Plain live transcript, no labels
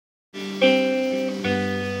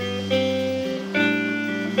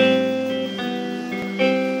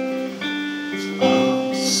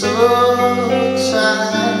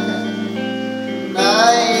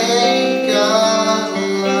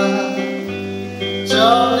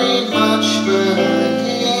don't need much, but I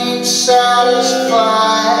ain't satisfied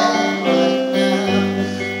right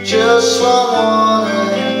now. Just want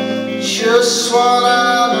an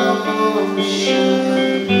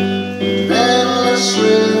ocean, an endless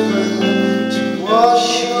river to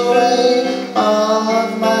wash away all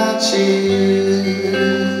of my tears.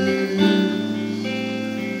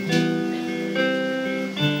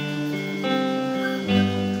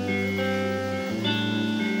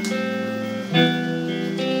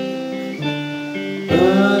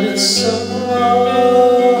 But it's so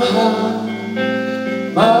hard,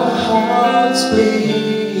 my heart's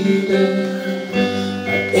bleeding. I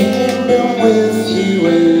ain't been with you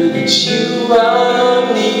and it's you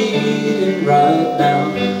I'm needing right now.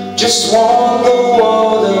 Just want the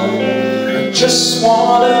water, I just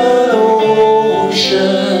want an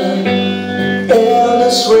ocean, an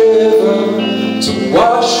endless river to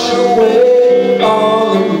wash away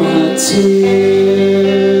all of my tears.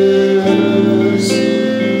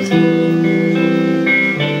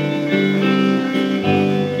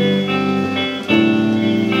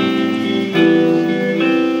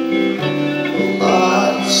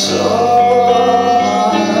 So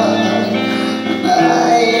hard, and I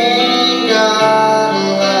ain't got a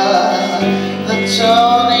lot. I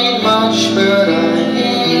don't need much, but I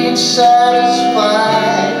ain't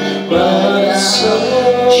satisfied. But I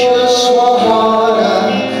just want water,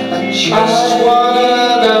 I just want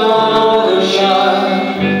an ocean.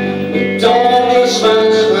 It don't need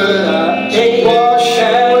much, but I ain't wash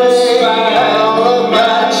away all of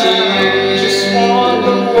my tears. Just want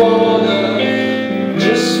the water,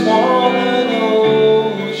 just want an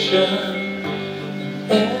ocean,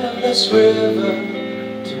 an endless river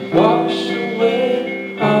to wash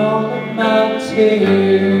away all of my tears.